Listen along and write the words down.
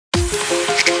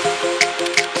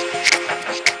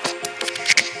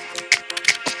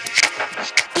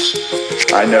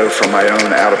I know from my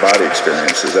own out-of-body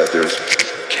experiences that there's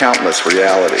countless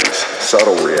realities,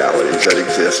 subtle realities that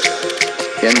exist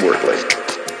inwardly.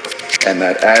 And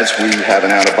that as we have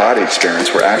an out-of-body experience,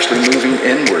 we're actually moving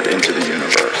inward into the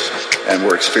universe. And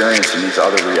we're experiencing these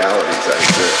other realities that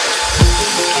exist.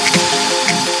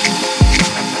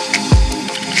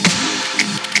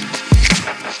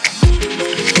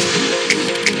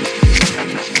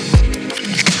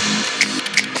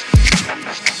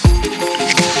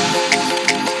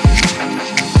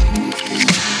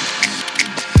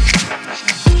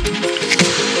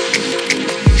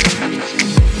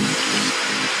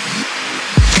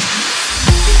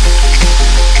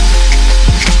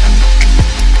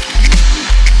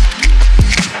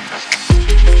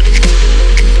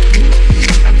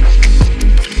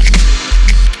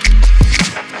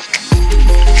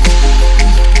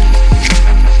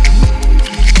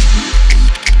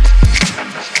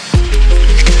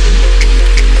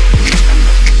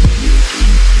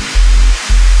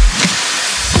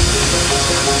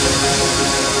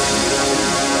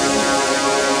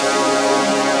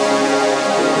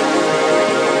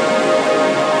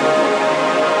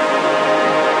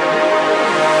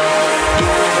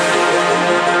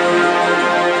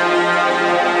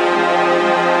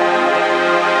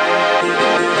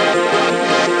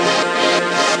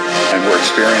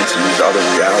 Experiencing these other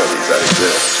realities that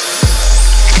exist.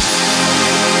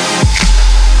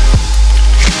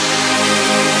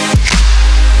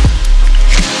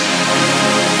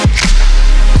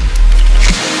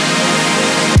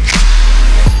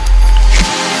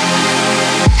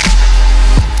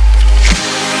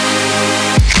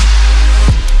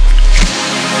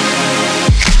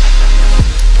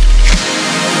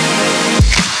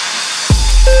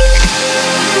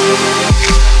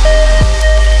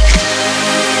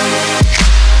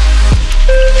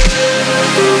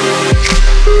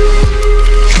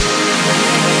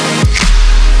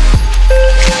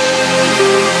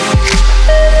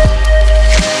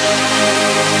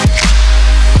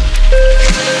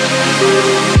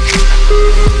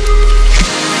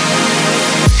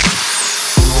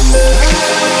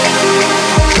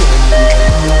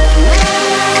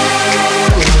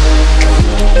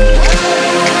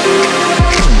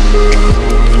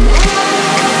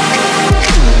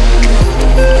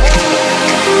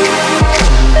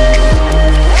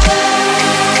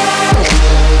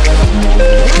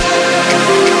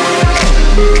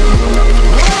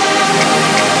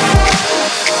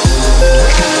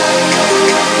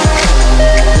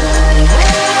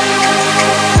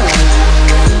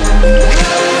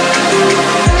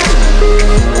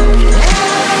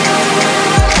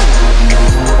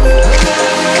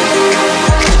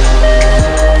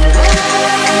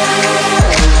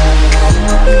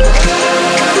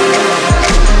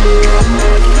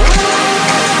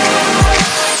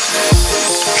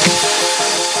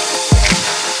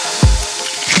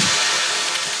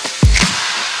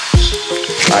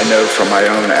 I know from my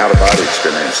own out-of-body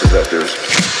experiences that there's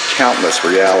countless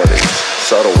realities,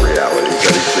 subtle realities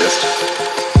that exist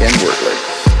inwardly.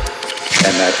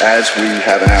 And that as we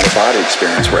have an out-of-body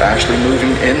experience, we're actually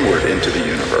moving inward into the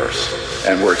universe.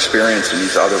 And we're experiencing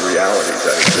these other realities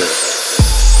that exist.